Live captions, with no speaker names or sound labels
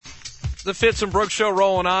The Fitz and Brooks show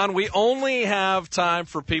rolling on. We only have time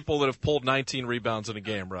for people that have pulled 19 rebounds in a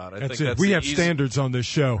game, Rod. I think that's we have standards on this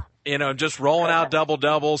show. Just rolling out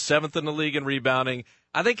double-doubles, 7th in the league in rebounding.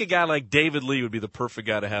 I think a guy like David Lee would be the perfect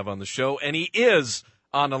guy to have on the show, and he is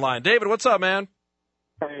on the line. David, what's up, man?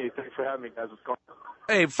 Hey, thanks for having me, guys. What's going on?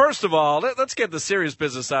 Hey, first of all, let's get the serious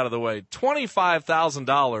business out of the way.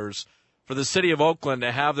 $25,000 for the city of Oakland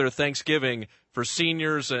to have their Thanksgiving for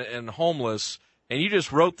seniors and homeless, and you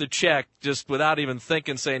just wrote the check just without even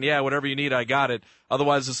thinking, saying, yeah, whatever you need, I got it.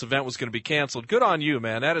 Otherwise, this event was going to be canceled. Good on you,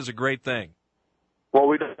 man. That is a great thing. Well,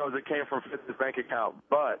 we don't know as it came from Fitz's bank account,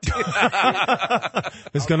 but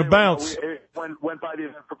it's going to bounce. Went by the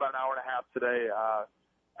event for about an hour and a half today.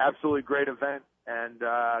 Absolutely great event, and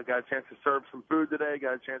got a chance to serve some food today.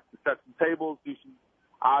 Got a chance to set some tables, do some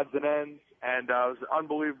odds and ends, and it was an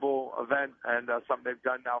unbelievable event and something they've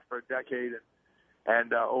done now for a decade.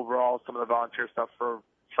 And overall, some of the volunteer stuff for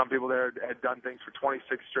some people there had done things for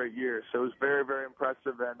 26 straight years. So it was very, very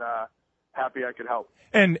impressive, and happy I could help.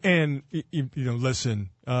 And listen,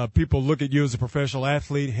 people look at you as a professional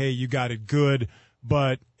athlete. Hey, you got it good.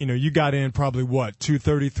 But, you got in probably,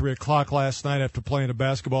 2:30, 3 o'clock last night after playing a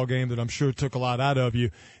basketball game that I'm sure took a lot out of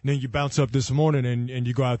you. And then you bounce up this morning and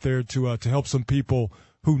you go out there to help some people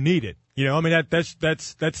who need it.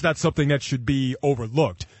 That's not something that should be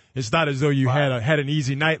overlooked. It's not as though you had an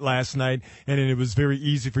easy night last night and it was very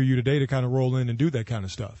easy for you today to kind of roll in and do that kind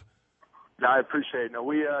of stuff. No, I appreciate it. No,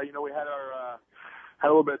 we had a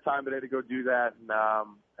little bit of time today to go do that,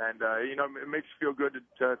 and it makes you feel good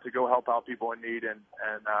to go help out people in need, and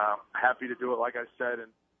happy to do it, like I said,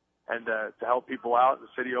 and to help people out in the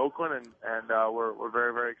city of Oakland, and we're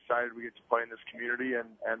very, very excited we get to play in this community,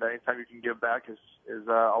 and anytime you can give back is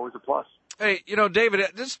always a plus. Hey, David,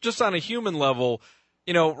 just on a human level,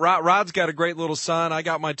 Rod's got a great little son. I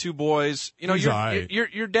got my two boys.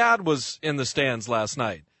 Your dad was in the stands last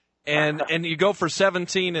night. And you go for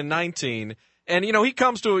 17 and 19, and he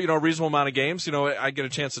comes to a reasonable amount of games. I get a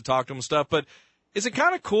chance to talk to him and stuff. But is it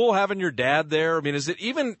kind of cool having your dad there? I mean, is it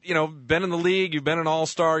even been in the league, you've been an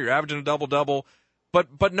all-star, you're averaging a double-double,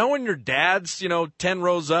 but knowing your dad's 10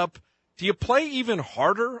 rows up, do you play even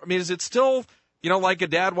harder? I mean, is it still like a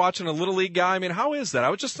dad watching a little league guy? I mean, how is that?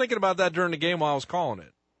 I was just thinking about that during the game while I was calling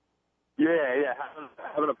it. Yeah.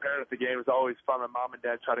 Having a parent at the game is always fun. My mom and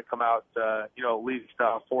dad try to come out, at least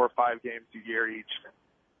 4 or 5 games a year each.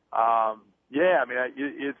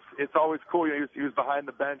 It's always cool. He was behind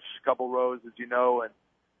the bench a couple rows, as you know, and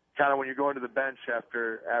kind of when you're going to the bench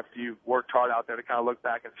after you've worked hard out there to kind of look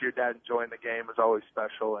back and see your dad enjoying the game is always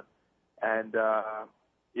special. I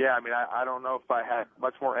don't know if I had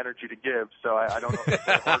much more energy to give, so I don't know if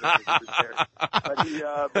it's harder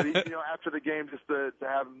there. But he, after the game, just to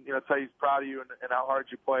have him, tell you he's proud of you and how hard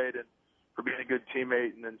you played and for being a good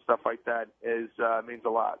teammate and stuff like that means a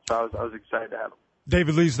lot. So I was excited to have him.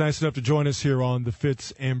 David Lee's nice enough to join us here on the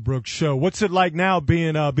Fitz and Brooks show. What's it like now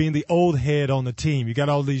being the old head on the team? You got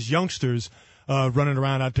all these youngsters running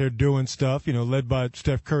around out there doing stuff, led by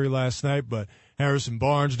Steph Curry last night, but Harrison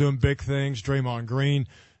Barnes doing big things, Draymond Green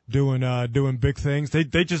doing big things.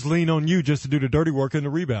 They just lean on you just to do the dirty work and the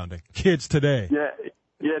rebounding. Kids today.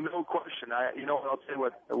 Yeah, no question. I'll tell you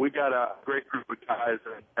what, we got a great group of guys,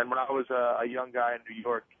 and when I was a young guy in New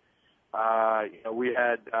York, we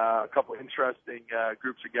had a couple interesting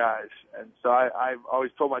groups of guys, and so I've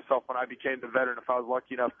always told myself when I became the veteran, if I was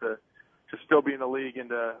lucky enough to still be in the league and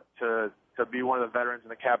to be one of the veterans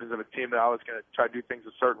and the captains of a team, that I was going to try to do things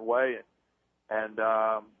a certain way, and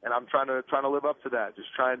I'm trying to live up to that.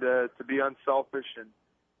 Just trying to be unselfish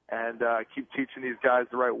and keep teaching these guys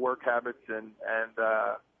the right work habits and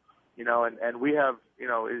we have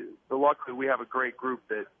luckily we have a great group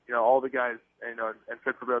that all the guys and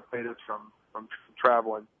Pittsburgh played us from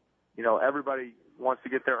traveling. Everybody wants to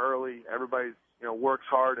get there early. Everybody's works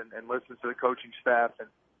hard and listens to the coaching staff and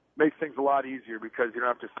makes things a lot easier because you don't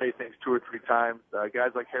have to say things 2 or 3 times.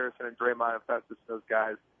 Guys like Harrison and Draymond and Festus, those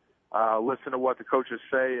guys listen to what the coaches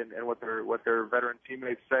say and what their veteran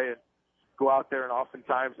teammates say and go out there and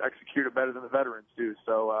oftentimes execute it better than the veterans do.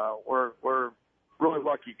 So we're really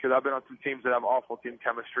lucky because I've been on some teams that have awful team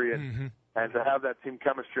chemistry, and to have that team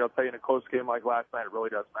chemistry, I'll tell you, in a close game like last night, it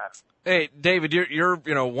really does matter. Hey, David, you're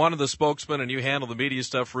one of the spokesmen, and you handle the media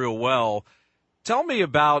stuff real well. Tell me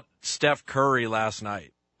about Steph Curry last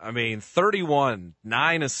night. I mean, 31,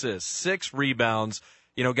 9 assists, 6 rebounds.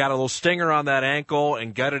 Got a little stinger on that ankle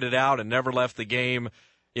and gutted it out and never left the game.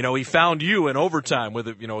 He found you in overtime with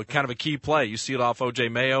kind of a key play. You sealed off O.J.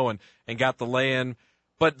 Mayo and got the lay-in.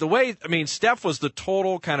 But Steph was the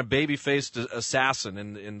total kind of baby-faced assassin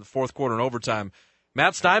in the fourth quarter and overtime.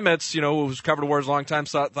 Matt Steinmetz, who's covered Warriors a long time,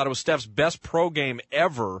 thought it was Steph's best pro game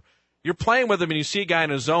ever. You're playing with him and you see a guy in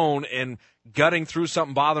his zone and gutting through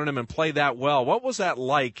something bothering him and play that well. What was that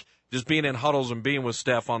like, just being in huddles and being with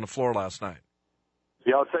Steph on the floor last night?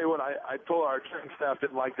 Yeah, I'll tell you what, I told our training staff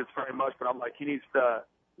didn't like this very much, but I'm like, he needs to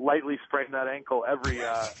lightly sprain that ankle every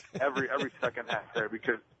second half there,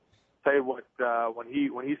 because tell you what, when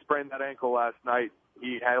he sprained that ankle last night,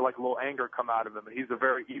 he had like a little anger come out of him, and he's a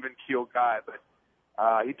very even-keeled guy, but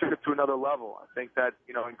he took it to another level. I think that,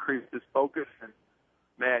 increased his focus, and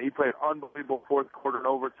man, he played unbelievable fourth quarter and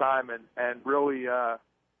overtime, and really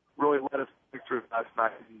led us to victory last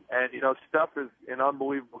night. And Steph is an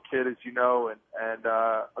unbelievable kid, as you know, and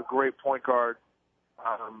a great point guard.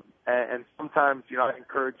 And sometimes, I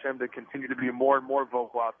encourage him to continue to be more and more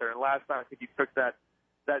vocal out there. And last night, I think he took that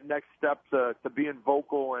next step to being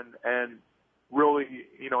vocal and really,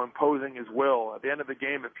 imposing his will. At the end of the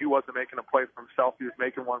game, if he wasn't making a play for himself, he was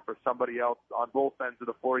making one for somebody else on both ends of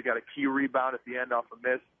the floor. He got a key rebound at the end off a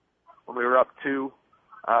miss when we were up 2.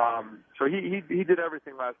 So he did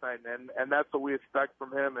everything last night, and that's what we expect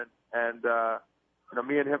from him. And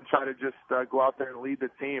me and him try to just go out there and lead the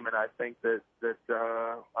team. And I think that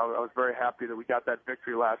I was very happy that we got that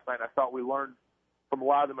victory last night. I thought we learned from a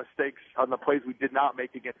lot of the mistakes on the plays we did not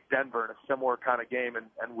make against Denver in a similar kind of game,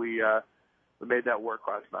 and we made that work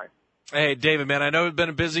last night. Hey, David, man, I know it's been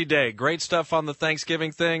a busy day. Great stuff on the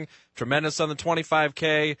Thanksgiving thing. Tremendous on the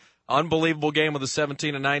 25K. Unbelievable game with the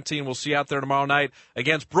 17-19. We'll see you out there tomorrow night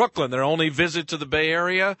against Brooklyn. Their only visit to the Bay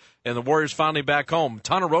Area, and the Warriors finally back home.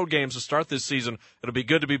 Ton of road games to start this season. It'll be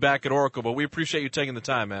good to be back at Oracle, but we appreciate you taking the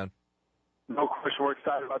time, man. No question. We're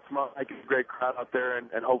excited about tomorrow night. Get a great crowd out there and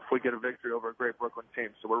hopefully get a victory over a great Brooklyn team.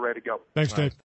 So we're ready to go. Thanks, Dave.